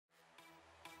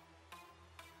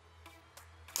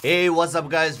Hey, what's up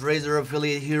guys, Razor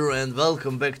Affiliate here and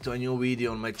welcome back to a new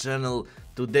video on my channel.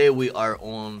 Today we are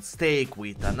on stake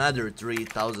with another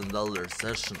 $3,000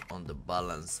 session on the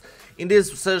balance. In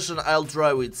this session I'll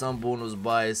try with some bonus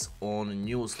buys on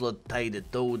new slot TAI the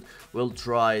TOAD. We'll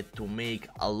try to make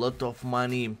a lot of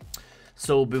money.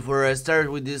 So before I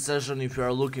start with this session, if you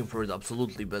are looking for the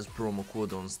absolutely best promo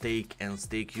code on stake and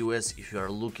stake US, if you are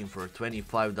looking for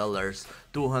 $25,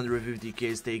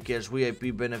 250k stake cash,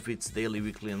 VIP benefits, daily,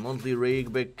 weekly and monthly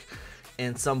rakeback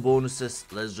and some bonuses,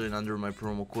 let's join under my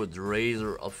promo code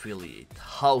Razor Affiliate.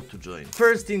 How to join?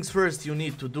 First things first you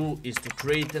need to do is to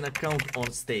create an account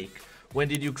on stake. When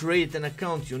did you create an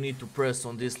account, you need to press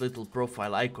on this little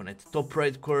profile icon at the top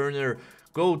right corner,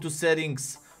 go to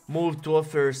settings, move to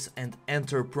offers and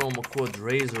enter promo code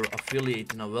Razor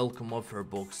Affiliate in a welcome offer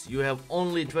box. You have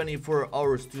only 24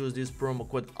 hours to use this promo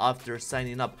code after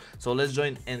signing up. So let's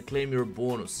join and claim your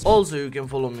bonus. Also, you can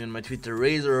follow me on my Twitter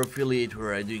Razor Affiliate,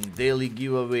 where I'm doing daily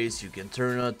giveaways. You can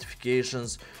turn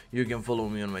notifications. You can follow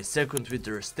me on my second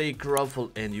Twitter Stake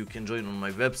Raffle, and you can join on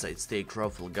my website Stake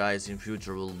Raffle. Guys, in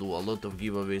future we'll do a lot of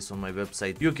giveaways on my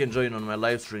website. You can join on my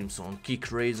live streams on Kick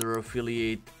Razor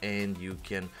Affiliate, and you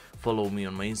can follow me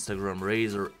on my Instagram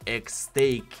Razor X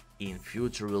Stake. In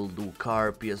future we'll do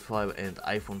car, PS5 and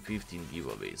iPhone 15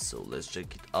 giveaways, so let's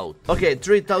check it out. Okay,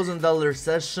 $3,000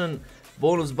 session,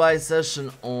 bonus buy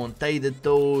session on TAI the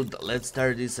TOAD. Let's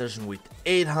start this session with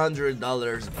 $800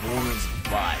 bonus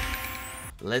buy.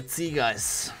 Let's see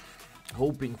guys,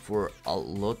 hoping for a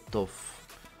lot of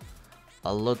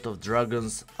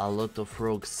dragons, a lot of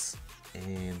frogs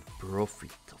and profit,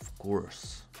 of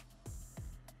course.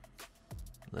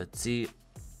 Let's see,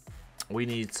 we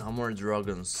need some more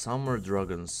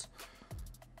dragons,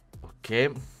 okay,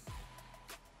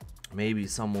 maybe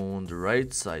some on the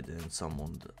right side and some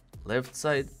on the left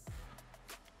side.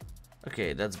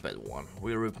 Okay, that's bad one,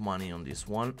 we rip money on this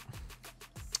one,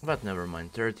 but never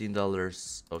mind.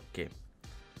 $13, okay.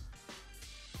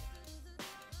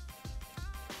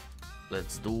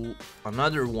 Let's do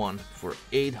another one for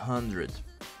 800.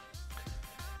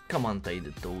 Come on, TAI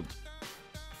the TOAD.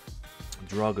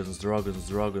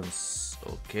 Dragons,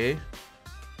 okay.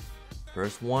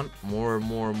 First one, more. We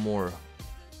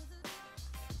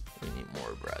need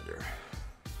more, brother.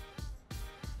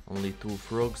 Only 2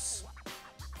 frogs.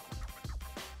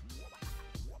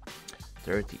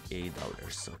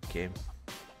 $38, okay.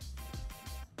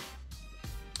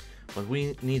 But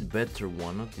we need better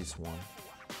one, not this one.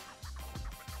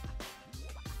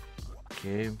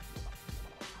 Okay.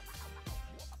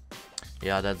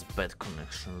 Yeah, that's bad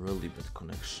connection, really bad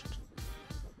connection.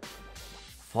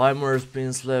 5 more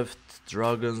spins left.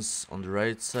 Dragons on the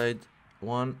right side.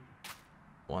 One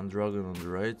dragon on the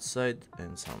right side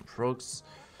and some frogs.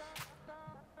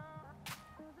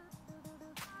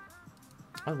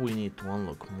 And we need to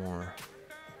unlock more.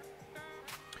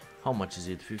 How much is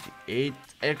it?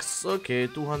 58x. Okay,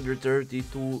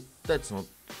 232. That's not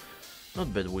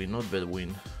bad win, not bad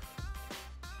win.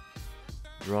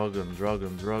 Dragon,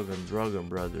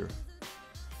 brother.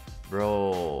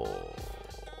 Bro,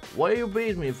 why you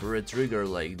bait me for a trigger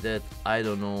like that? I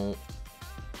don't know.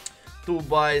 2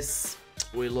 buys,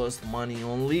 we lost money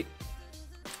only.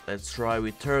 Let's try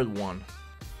with third one.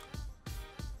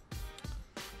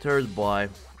 Third buy,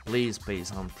 please pay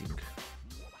something.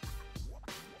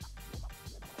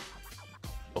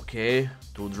 Okay,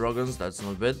 2 dragons, that's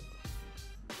not bad.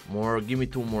 More, give me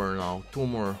 2 more now. 2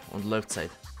 more on the left side.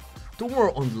 2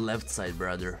 more on the left side,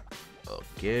 brother.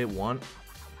 Okay, 1.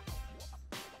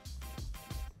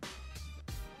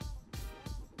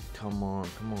 Come on.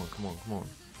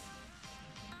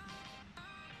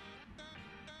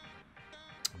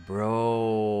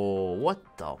 Bro, what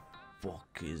the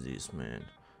fuck is this, man?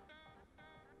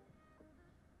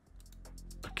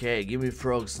 Okay, give me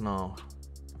frogs now.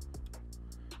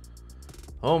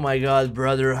 Oh my god,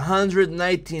 brother,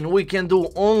 119. We can do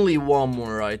only 1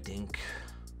 more, I think.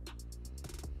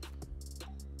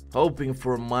 Hoping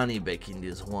for money back in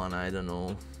this one, I don't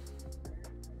know.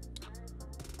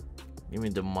 Give me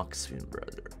the max win,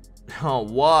 brother. Oh,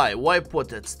 why? Why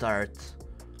put at start?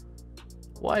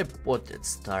 Why put at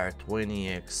start?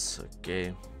 20x,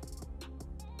 okay.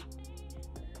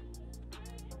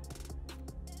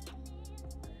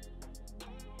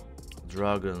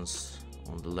 Dragons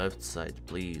on the left side,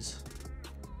 please.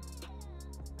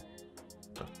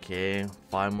 Okay,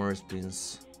 5 more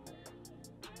spins.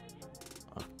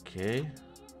 Okay.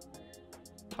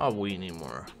 Oh, we need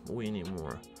more.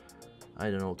 I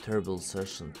don't know, terrible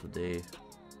session today.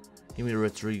 Give me a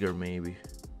trigger maybe.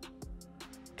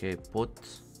 Okay, put.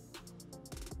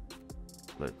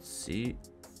 Let's see.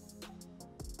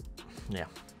 Yeah.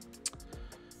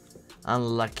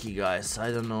 Unlucky, guys.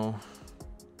 I don't know.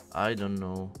 I don't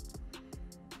know.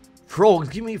 Frogs,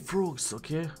 give me frogs,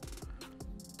 okay?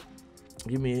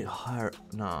 Give me higher.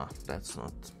 Nah, that's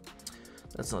not.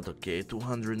 That's not okay.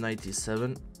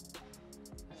 297.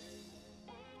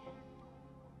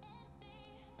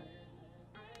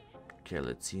 Okay,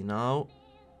 let's see now.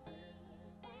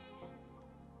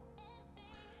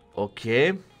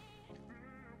 Okay.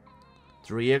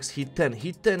 3x, hit 10,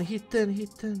 hit 10, hit 10,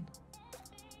 hit 10.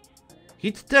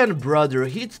 Hit 10, brother,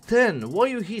 hit 10. Why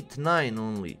you hit 9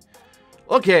 only?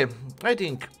 Okay, I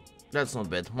think that's not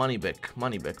bad. Money back,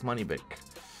 money back, money back.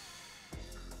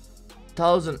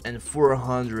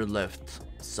 1,400 left.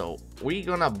 So we're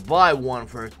gonna buy one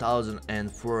for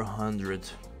 1,400.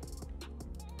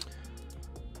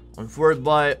 On fourth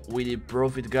buy, we did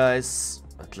profit, guys.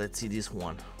 But let's see this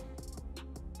one.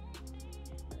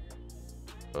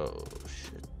 Oh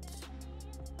shit.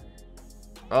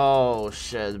 Oh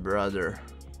shit, brother.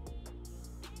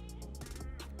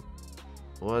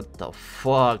 What the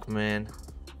fuck, man?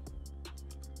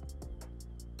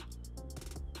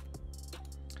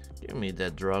 Give me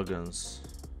that dragons.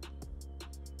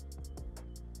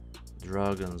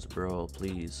 Dragons, bro,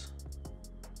 please.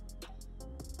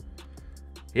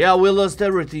 Yeah, we lost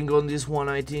everything on this one,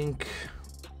 I think.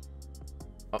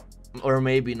 Or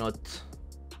maybe not.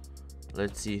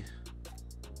 Let's see.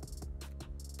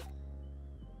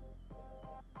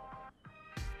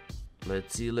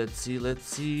 Let's see, let's see, let's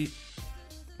see.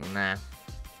 Nah.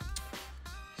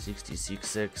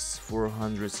 66x,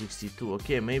 462.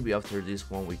 Okay, maybe after this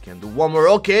one we can do one more.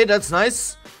 Okay, that's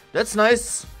nice. That's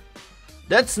nice.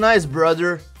 That's nice,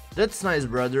 brother. That's nice,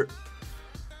 brother.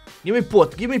 Give me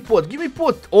pot, give me pot, give me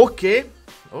pot. Okay.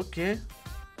 Okay.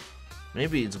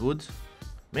 Maybe it's good.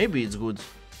 Maybe it's good.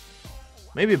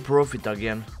 Maybe profit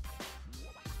again.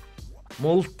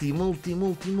 Multi, multi,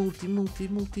 multi, multi, multi,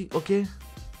 multi. Okay.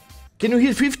 Can you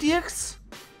hit 50x?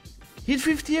 Hit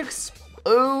 50x?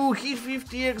 Oh, hit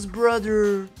 50x,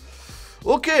 brother.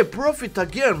 Okay, profit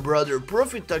again, brother.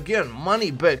 Profit again.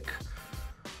 Money back.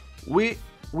 We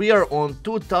are on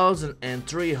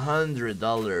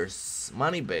 $2,300.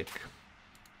 Money back.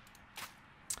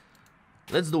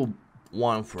 Let's do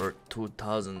one for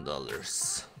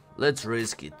 $2,000. Let's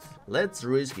risk it. Let's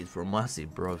risk it for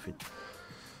massive profit.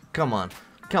 Come on.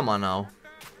 Come on now.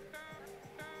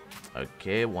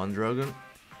 Okay, one dragon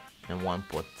and one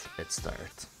pot at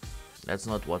start. That's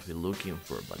not what we're looking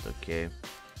for, but okay.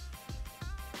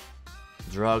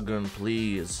 Dragon,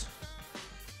 please.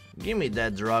 Give me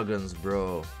that dragons,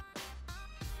 bro.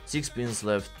 6 pins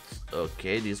left.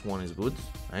 Okay, this one is good.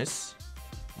 Nice.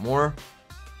 More.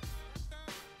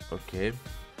 Okay.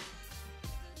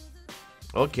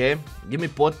 Okay, give me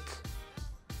pot.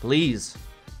 Please.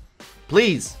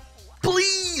 Please.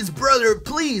 Please, brother,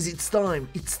 please. It's time.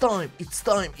 It's time. It's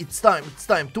time. It's time. It's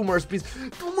time. 2 more spins.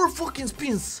 2 more fucking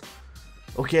spins.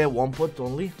 Okay, 1 pot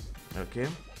only. Okay.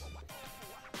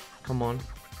 Come on.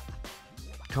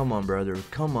 Come on, brother.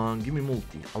 Come on. Give me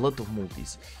multi. A lot of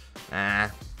multis.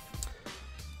 Ah.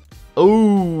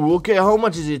 Oh, okay. How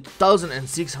much is it?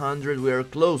 1,600. We are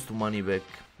close to money back.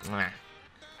 Ah.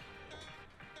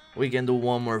 We can do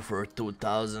one more for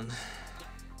 2,000.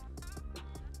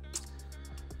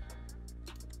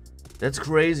 That's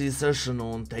crazy session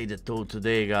on TAI the TOAD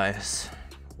today, guys.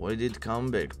 We did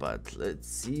comeback, but let's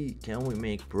see, can we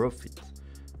make profit?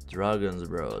 Dragons,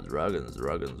 bro, dragons,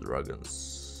 dragons,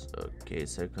 dragons. Okay,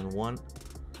 second one.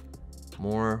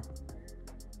 More.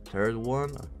 Third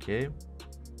one, okay.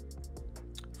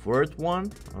 Fourth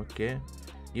one, okay.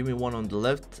 Give me one on the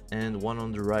left and one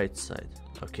on the right side.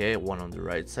 Okay, one on the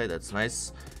right side, that's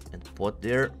nice. And pot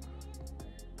there.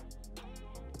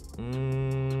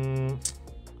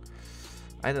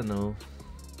 I don't know.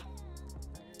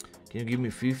 Can you give me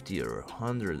 50 or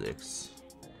 100x?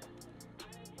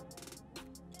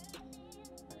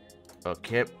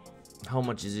 Okay, how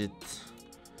much is it?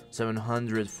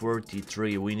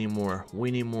 743. We need more.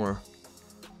 We need more.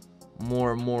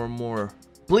 More, more, more.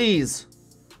 Please!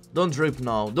 Don't rip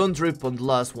now. Don't rip on the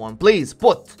last one. Please,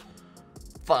 pot!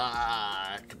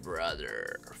 Fuck,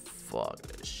 brother. Fuck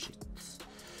that shit.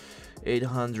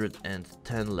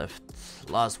 810 left.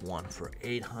 Last one for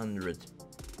 800.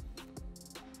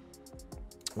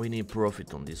 We need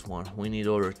profit on this one. We need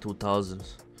over 2,000.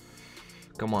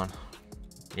 Come on.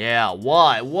 Yeah,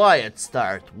 why? Why at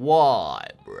start? Why,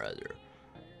 brother?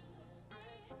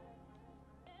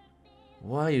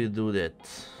 Why you do that?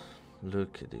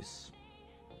 Look at this.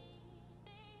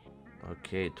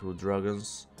 Okay, 2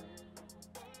 dragons.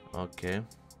 Okay.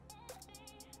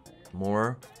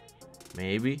 More.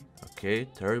 Maybe. Okay,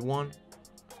 third one.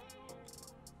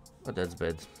 But that's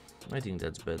bad. I think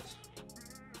that's bad.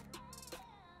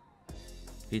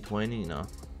 Hit 20 now.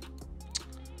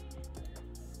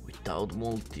 Without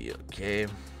multi, okay.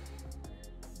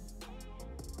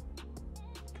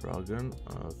 Dragon,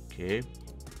 okay.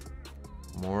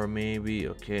 More maybe,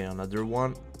 okay, another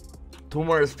one. 2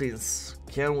 more spins.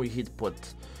 Can we hit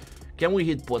pot? Can we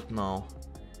hit pot now?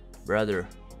 Brother.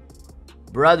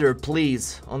 Brother,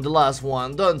 please, on the last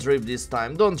one, don't rip this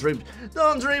time, don't rip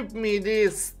me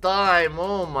this time,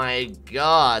 oh my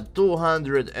god,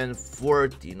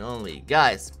 214 only,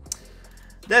 guys.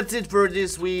 That's it for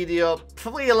this video.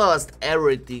 We lost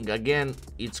everything again.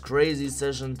 It's crazy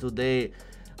session today.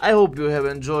 I hope you have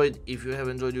enjoyed. If you have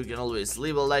enjoyed, you can always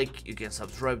leave a like, you can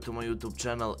subscribe to my YouTube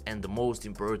channel, and most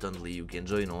importantly, you can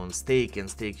join on Stake and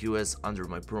Stake US under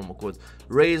my promo code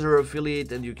Razor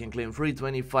Affiliate, and you can claim free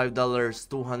 $25,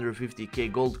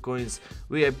 250k gold coins,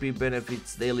 VIP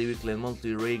benefits, daily, weekly and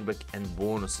monthly rakeback and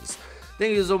bonuses.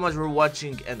 Thank you so much for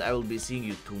watching, and I will be seeing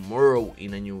you tomorrow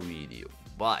in a new video.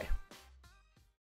 Bye.